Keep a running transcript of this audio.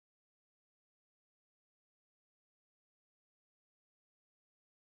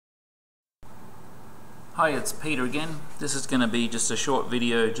Hi, it's Peter again. This is going to be just a short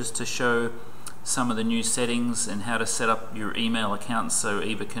video just to show some of the new settings and how to set up your email accounts so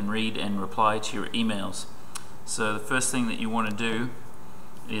EVA can read and reply to your emails. So the first thing that you want to do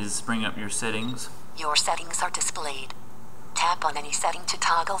is bring up your settings. Your settings are displayed. Tap on any setting to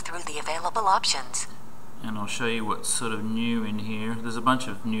toggle through the available options. And I'll show you what's sort of new in here. There's a bunch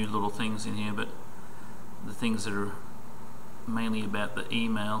of new little things in here, but the things that are mainly about the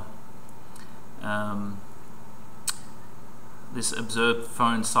email. This observe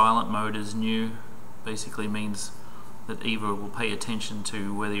phone silent mode is new. Basically means that EVA will pay attention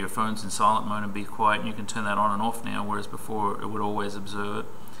to whether your phone's in silent mode and be quiet, and you can turn that on and off now, whereas before it would always observe it.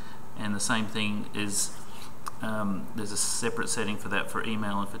 And the same thing is there's a separate setting for that for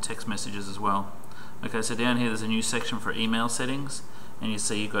email and for text messages as well. Okay, so down here there's a new section for email settings, and you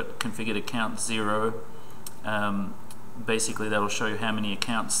see you've got configured account 0. Basically that'll show you how many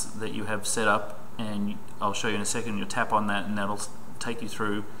accounts that you have set up, and I'll show you in a second. You'll tap on that and that'll take you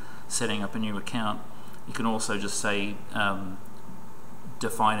through setting up a new account. You can also just say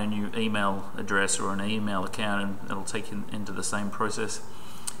define a new email address or an email account, and it'll take you into the same process.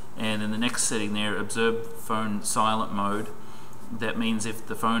 And in the next setting there, observe phone silent mode, that means if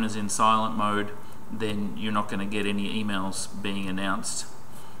the phone is in silent mode, then you're not going to get any emails being announced.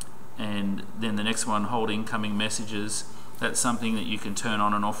 And then the next one, hold incoming messages, that's something that you can turn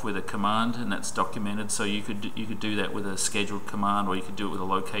on and off with a command, and that's documented. So you could do that with a scheduled command, or you could do it with a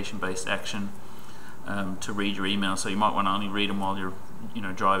location-based action to read your email. So you might want to only read them while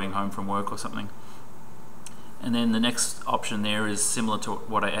you're driving home from work or something. And then the next option there is similar to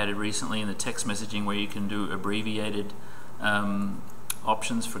what I added recently in the text messaging, where you can do abbreviated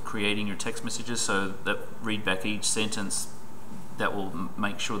options for creating your text messages, so that read back each sentence. That will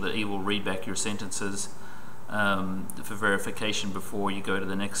make sure that it will read back your sentences for verification before you go to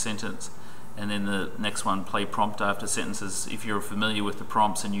the next sentence. And then the next one, play prompt after sentences. If you're familiar with the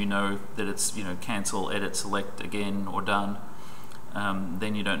prompts and you know that it's cancel, edit, select, again, or done,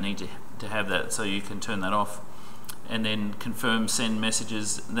 then you don't need to have that, so you can turn that off. And then confirm send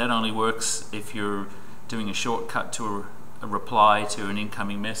messages, that only works if you're doing a shortcut to a reply to an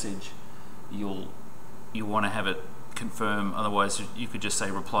incoming message. You want to have it confirm, otherwise you could just say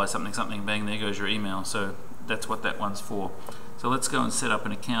reply something something, bang, there goes your email. So that's what that one's for. So let's go and set up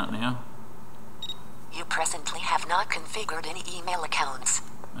an account now. You presently have not configured any email accounts.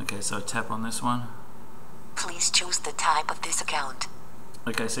 Okay, so tap on this one. Please choose the type of this account.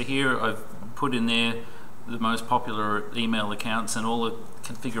 Okay, so here I've put in there the most popular email accounts, and all the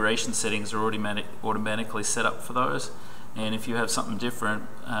configuration settings are automatically set up for those. And if you have something different,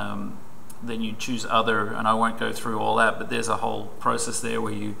 then you choose other, and I won't go through all that, but there's a whole process there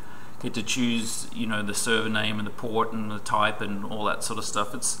where you get to choose the server name and the port and the type and all that sort of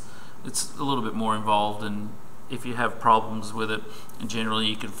stuff. It's a little bit more involved, and if you have problems with it, generally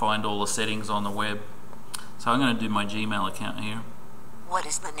you can find all the settings on the web. So I'm going to do my Gmail account here. What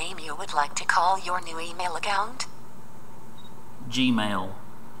is the name you would like to call your new email account? Gmail.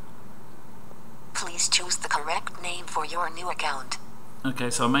 Please choose the correct name for your new account.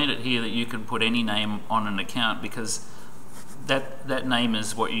 Okay, so I made it here that you can put any name on an account, because that name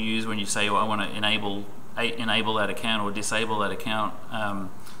is what you use when you say, well, I want to enable that account or disable that account,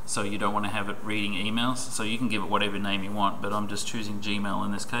 so you don't want to have it reading emails. So you can give it whatever name you want, but I'm just choosing Gmail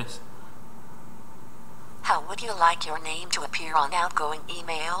in this case. How would you like your name to appear on outgoing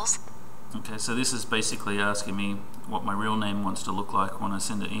emails? Okay, so this is basically asking me what my real name wants to look like when I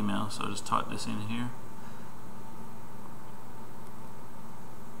send an email, so I'll just type this in here.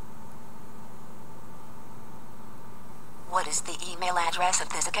 What is the email address of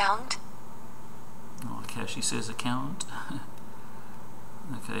this account? Oh, okay, she says account.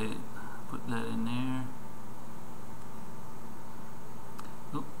 Okay, put that in there.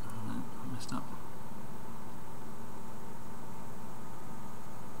 Oh, I messed up.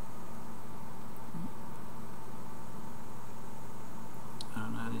 I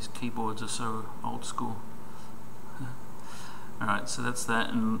don't know, these keyboards are so old school. Alright, so that's that,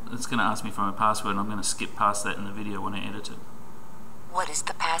 and it's going to ask me for my password, and I'm going to skip past that in the video when I edit it. What is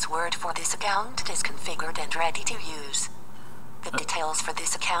the password for this account? It is configured and ready to use. The details for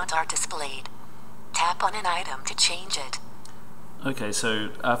this account are displayed. Tap on an item to change it. Okay,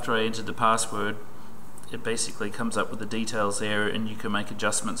 so after I entered the password, it basically comes up with the details there, and you can make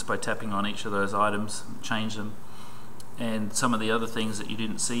adjustments by tapping on each of those items, change them. And some of the other things that you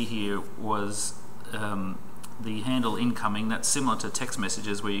didn't see here was the handle incoming. That's similar to text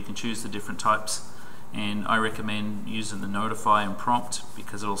messages, where you can choose the different types, and I recommend using the notify and prompt,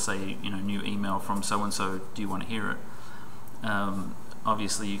 because it'll say new email from so and so, do you want to hear it?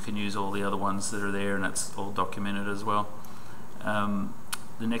 obviously you can use all the other ones that are there, and that's all documented as well.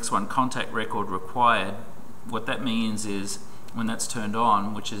 The next one, contact record required. What that means is when that's turned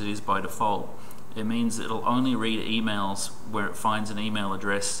on, which it is by default, it means it'll only read emails where it finds an email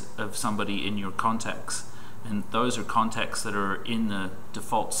address of somebody in your contacts, and those are contacts that are in the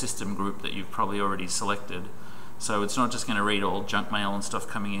default system group that you've probably already selected. So it's not just going to read all junk mail and stuff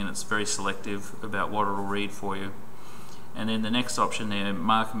coming in, it's very selective about what it'll read for you. And then the next option there,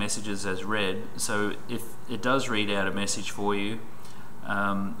 mark messages as read. So if it does read out a message for you,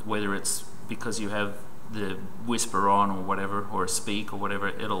 whether it's because you have the whisper on or whatever, or a speak or whatever,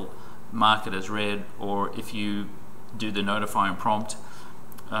 it'll mark it as read. Or if you do the notifying prompt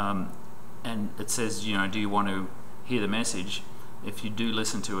and it says, you know, do you want to hear the message? If you do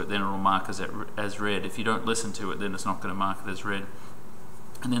listen to it, then it'll mark as read. If you don't listen to it, then it's not going to mark it as read.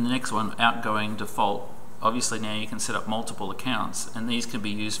 And then the next one, outgoing default. Obviously now you can set up multiple accounts, and these can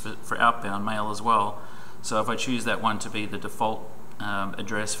be used for outbound mail as well. So if I choose that one to be the default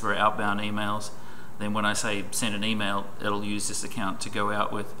address for outbound emails, then when I say send an email, it'll use this account to go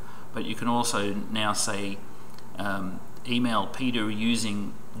out with. But you can also now say email Peter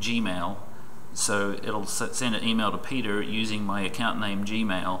using Gmail. So it'll send an email to Peter using my account name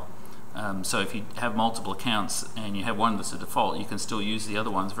Gmail. So if you have multiple accounts and you have one that's a default, you can still use the other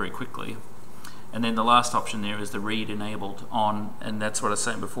ones very quickly. And then the last option there is the read enabled on, and that's what I was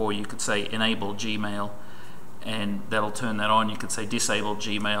saying before. You could say enable Gmail, and that'll turn that on. You could say disable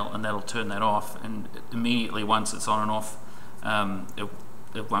Gmail, and that'll turn that off. And immediately once it's on and off,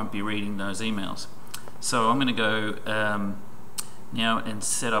 it won't be reading those emails. So I'm going to go now and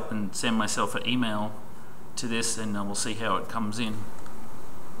set up and send myself an email to this, and we'll see how it comes in.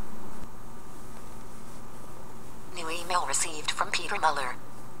 New email received from Peter Muller.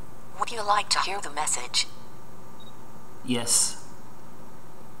 Would you like to hear the message? Yes.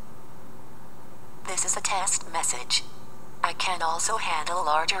 This is a test message. I can also handle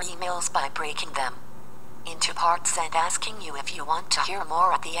larger emails by breaking them into parts and asking you if you want to hear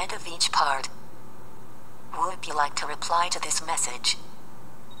more at the end of each part. Would you like to reply to this message?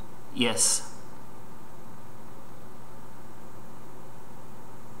 Yes.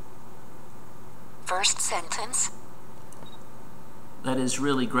 First sentence. That is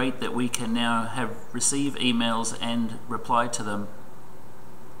really great that we can now receive emails and reply to them.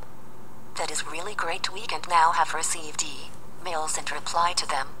 That is really great we can now have received emails and reply to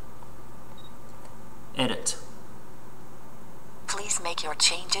them. Edit. Please make your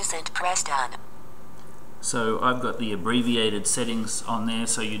changes and press done. So I've got the abbreviated settings on there,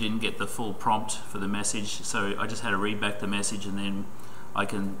 so you didn't get the full prompt for the message. So I just had to read back the message, and then I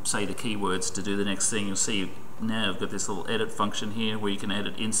can say the keywords to do the next thing. You'll see now I've got this little edit function here where you can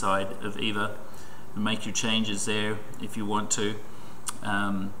edit inside of EVA and make your changes there if you want to.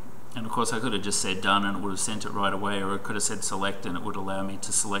 And of course I could have just said done and it would have sent it right away, or I could have said select and it would allow me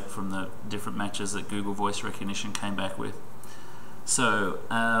to select from the different matches that Google Voice Recognition came back with. So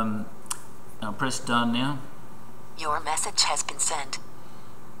I'll press done now. Your message has been sent.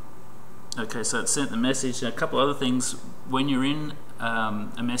 Okay, so it sent the message. And a couple other things. When you're in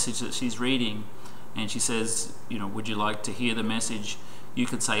a message that she's reading and she says, you know, would you like to hear the message, you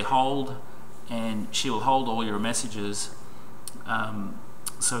could say hold, and she will hold all your messages.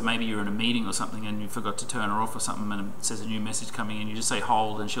 So maybe you're in a meeting or something and you forgot to turn her off or something, and it says a new message coming in, you just say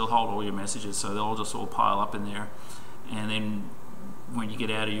hold and she'll hold all your messages, so they'll just all pile up in there. And then when you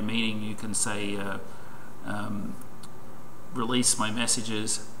get out of your meeting you can say release my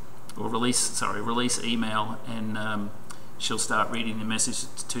messages, or release email, and she'll start reading the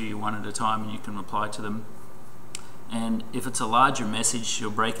messages to you one at a time and you can reply to them. And if it's a larger message,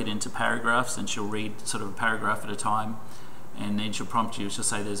 she'll break it into paragraphs and she'll read sort of a paragraph at a time, and then she'll prompt you. She'll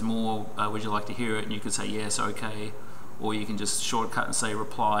say there's more, would you like to hear it? And you could say yes, okay, or you can just shortcut and say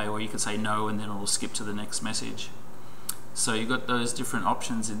reply, or you could say no and then it'll skip to the next message. So you've got those different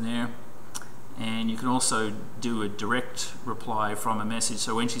options in there. And you can also do a direct reply from a message.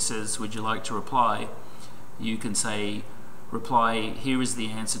 So when she says would you like to reply, you can say reply, here is the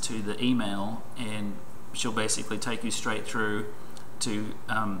answer to the email, and she'll basically take you straight through to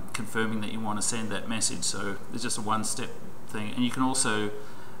confirming that you want to send that message. So there's just a one-step thing. And you can also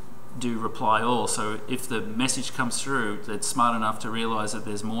do reply all. So if the message comes through that's smart enough to realize that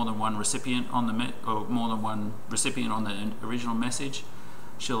there's more than one recipient on the original message,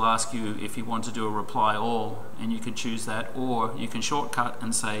 she'll ask you if you want to do a reply all, and you can choose that, or you can shortcut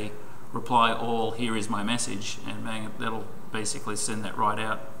and say reply all, here is my message, and bang, that'll basically send that right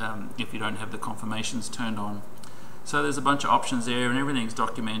out if you don't have the confirmations turned on. So there's a bunch of options there and everything's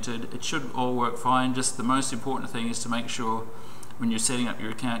documented. It should all work fine. Just the most important thing is to make sure when you're setting up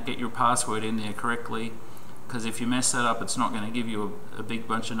your account, get your password in there correctly, because if you mess that up, it's not going to give you a big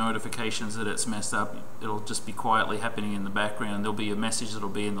bunch of notifications that it's messed up. It'll just be quietly happening in the background. There'll be a message that'll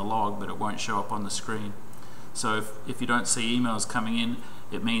be in the log, but it won't show up on the screen. So if you don't see emails coming in,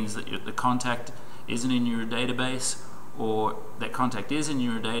 it means that the contact isn't in your database, or that contact is in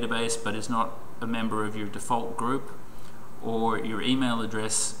your database but is not a member of your default group, or your email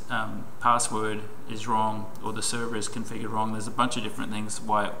address password is wrong, or the server is configured wrong. There's a bunch of different things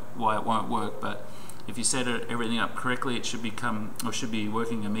why it won't work, but if you set everything up correctly, it should be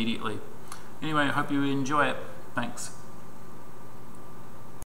working immediately. Anyway, I hope you enjoy it. Thanks.